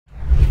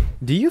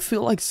Do you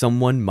feel like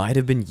someone might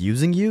have been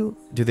using you?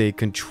 Do they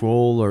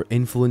control or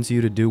influence you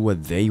to do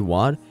what they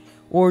want?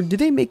 Or do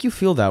they make you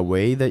feel that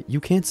way that you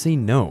can't say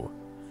no?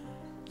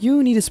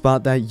 You need to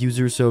spot that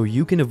user so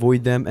you can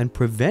avoid them and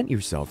prevent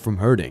yourself from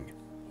hurting.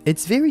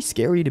 It's very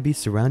scary to be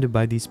surrounded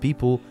by these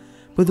people,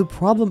 but the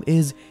problem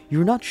is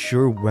you're not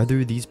sure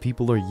whether these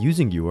people are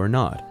using you or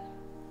not.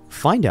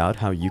 Find out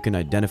how you can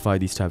identify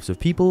these types of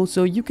people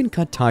so you can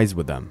cut ties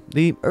with them.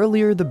 The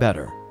earlier the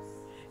better.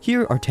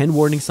 Here are 10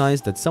 warning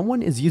signs that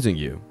someone is using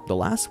you. The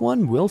last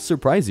one will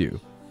surprise you.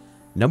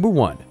 Number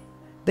 1.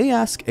 They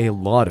ask a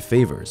lot of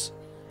favors.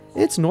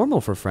 It's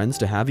normal for friends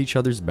to have each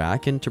other's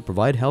back and to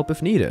provide help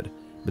if needed,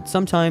 but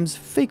sometimes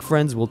fake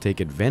friends will take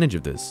advantage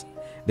of this.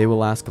 They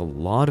will ask a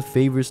lot of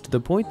favors to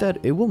the point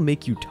that it will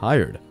make you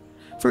tired.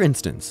 For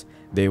instance,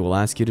 they will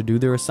ask you to do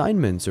their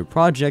assignments or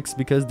projects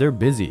because they're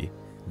busy.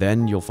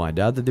 Then you'll find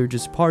out that they're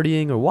just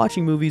partying or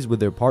watching movies with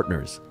their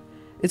partners.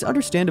 It's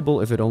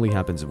understandable if it only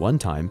happens one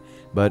time,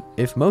 but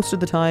if most of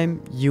the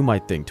time, you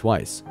might think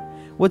twice.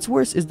 What's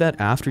worse is that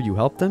after you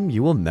help them,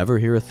 you will never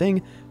hear a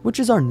thing, which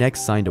is our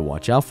next sign to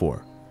watch out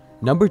for.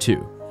 Number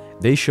 2.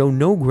 They show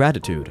no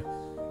gratitude.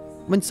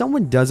 When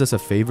someone does us a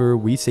favor,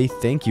 we say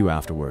thank you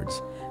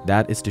afterwards.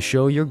 That is to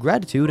show your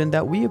gratitude and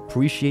that we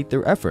appreciate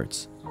their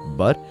efforts.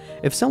 But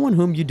if someone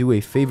whom you do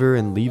a favor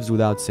and leaves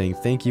without saying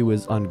thank you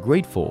is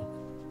ungrateful,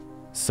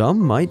 some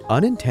might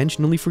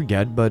unintentionally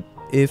forget, but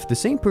if the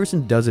same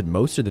person does it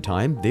most of the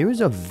time, there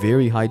is a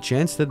very high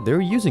chance that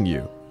they're using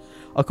you.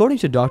 According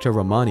to Dr.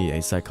 Ramani,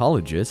 a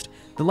psychologist,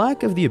 the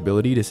lack of the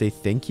ability to say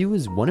thank you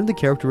is one of the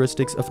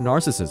characteristics of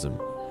narcissism.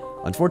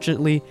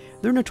 Unfortunately,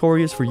 they're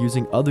notorious for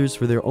using others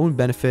for their own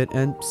benefit,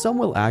 and some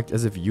will act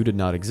as if you did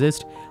not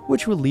exist,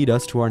 which will lead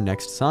us to our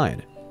next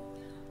sign.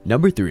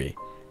 Number 3.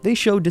 They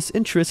show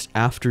disinterest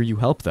after you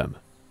help them.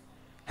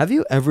 Have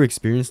you ever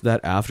experienced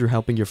that after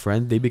helping your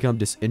friend, they become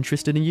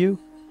disinterested in you?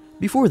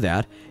 Before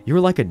that, you're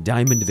like a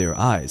diamond to their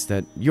eyes,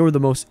 that you're the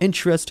most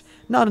interest,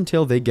 not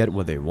until they get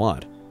what they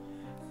want.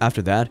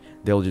 After that,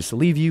 they'll just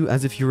leave you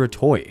as if you're a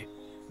toy.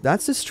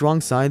 That's a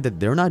strong sign that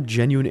they're not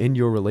genuine in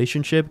your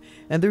relationship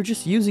and they're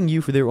just using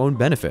you for their own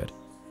benefit.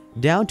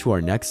 Down to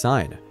our next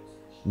sign.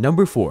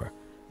 Number 4.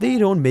 They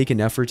don't make an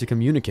effort to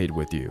communicate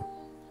with you.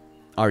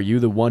 Are you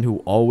the one who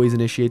always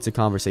initiates a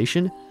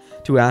conversation?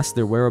 To ask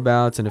their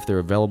whereabouts and if they're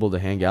available to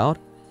hang out?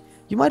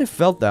 You might have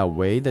felt that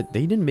way, that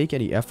they didn't make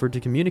any effort to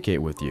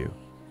communicate with you.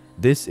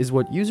 This is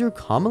what user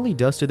commonly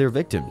does to their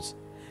victims.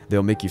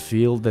 They'll make you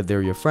feel that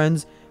they're your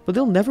friends, but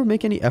they'll never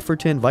make any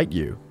effort to invite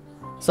you.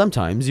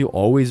 Sometimes you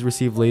always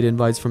receive late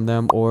invites from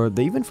them, or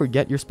they even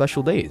forget your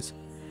special days.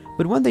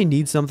 But when they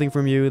need something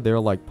from you, they're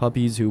like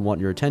puppies who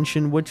want your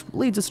attention, which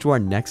leads us to our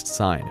next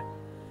sign.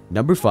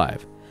 Number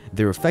 5.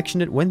 They're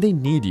affectionate when they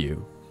need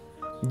you.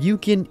 You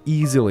can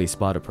easily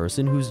spot a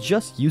person who's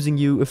just using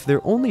you if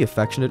they're only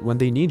affectionate when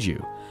they need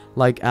you.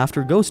 Like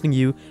after ghosting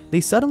you,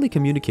 they suddenly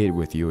communicate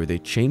with you or they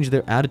change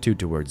their attitude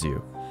towards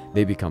you.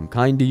 They become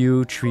kind to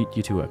you, treat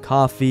you to a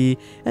coffee,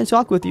 and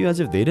talk with you as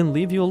if they didn't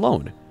leave you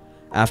alone.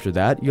 After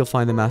that, you'll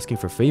find them asking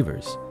for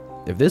favors.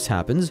 If this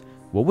happens,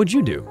 what would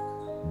you do?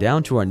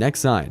 Down to our next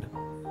sign.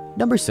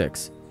 Number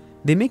 6.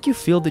 They make you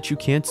feel that you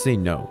can't say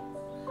no.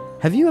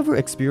 Have you ever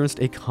experienced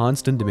a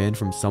constant demand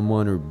from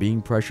someone or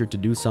being pressured to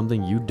do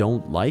something you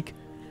don't like?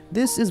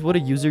 This is what a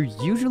user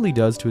usually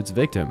does to its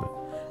victim.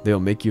 They'll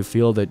make you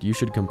feel that you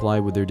should comply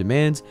with their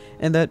demands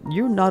and that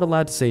you're not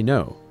allowed to say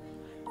no.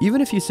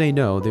 Even if you say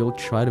no, they'll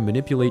try to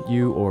manipulate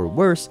you or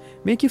worse,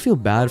 make you feel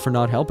bad for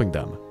not helping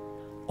them.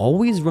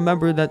 Always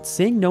remember that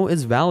saying no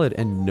is valid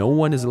and no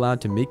one is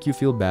allowed to make you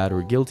feel bad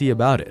or guilty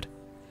about it.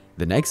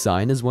 The next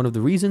sign is one of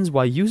the reasons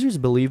why users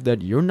believe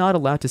that you're not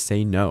allowed to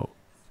say no.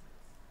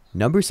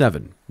 Number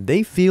 7.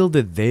 They feel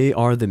that they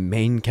are the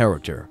main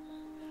character.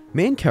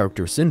 Main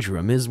character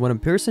syndrome is when a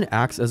person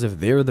acts as if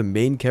they're the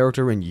main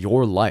character in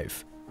your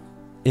life.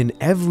 In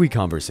every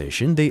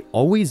conversation, they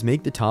always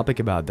make the topic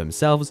about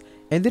themselves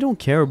and they don't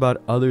care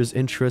about others'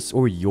 interests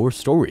or your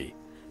story.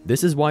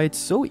 This is why it's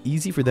so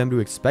easy for them to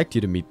expect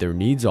you to meet their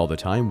needs all the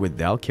time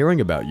without caring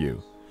about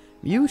you.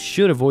 You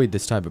should avoid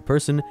this type of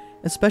person,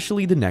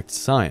 especially the next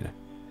sign.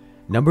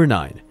 Number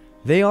 9.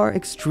 They are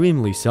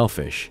extremely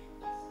selfish.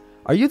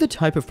 Are you the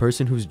type of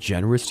person who's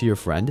generous to your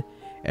friend?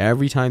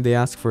 Every time they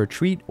ask for a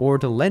treat or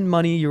to lend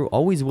money, you're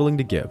always willing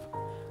to give.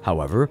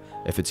 However,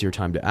 if it's your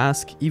time to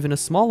ask, even a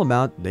small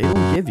amount, they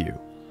won't give you.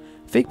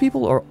 Fake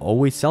people are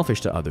always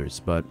selfish to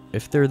others, but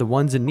if they're the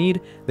ones in need,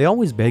 they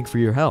always beg for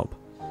your help.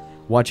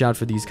 Watch out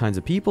for these kinds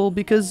of people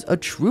because a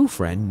true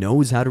friend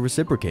knows how to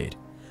reciprocate.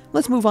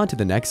 Let's move on to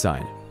the next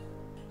sign.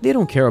 They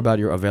don't care about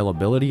your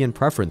availability and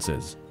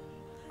preferences.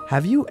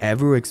 Have you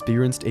ever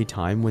experienced a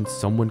time when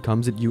someone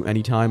comes at you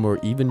anytime or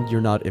even you're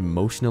not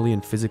emotionally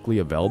and physically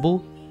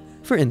available?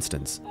 For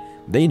instance,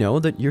 they know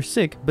that you're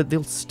sick, but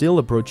they'll still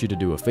approach you to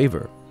do a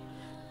favor.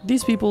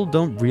 These people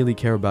don't really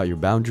care about your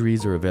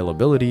boundaries or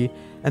availability,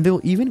 and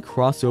they'll even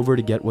cross over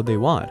to get what they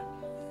want.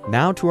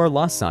 Now to our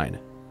last sign.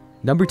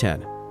 Number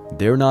 10.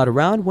 They're not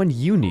around when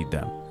you need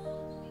them.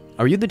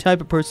 Are you the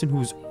type of person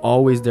who's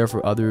always there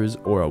for others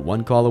or a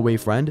one-call away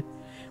friend?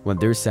 When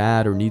they're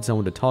sad or need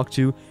someone to talk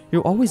to,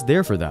 you're always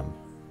there for them.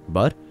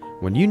 But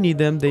when you need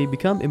them, they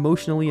become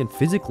emotionally and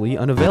physically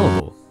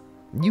unavailable.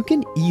 You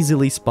can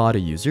easily spot a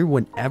user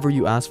whenever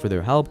you ask for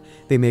their help,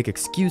 they make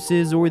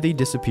excuses or they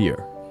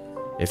disappear.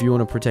 If you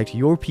want to protect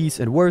your peace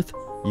and worth,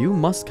 you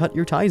must cut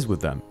your ties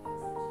with them.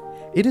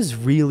 It is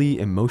really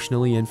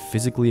emotionally and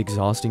physically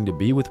exhausting to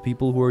be with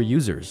people who are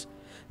users.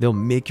 They'll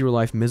make your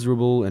life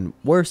miserable and,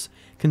 worse,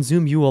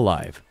 consume you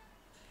alive.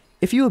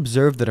 If you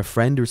observe that a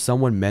friend or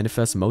someone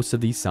manifests most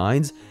of these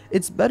signs,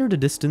 it's better to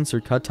distance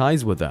or cut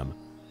ties with them.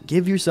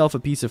 Give yourself a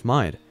peace of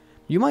mind.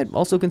 You might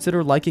also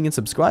consider liking and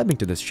subscribing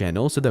to this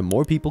channel so that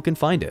more people can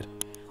find it.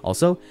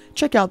 Also,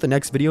 check out the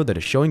next video that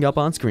is showing up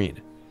on screen.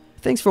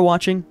 Thanks for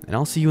watching, and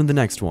I'll see you in the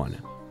next one.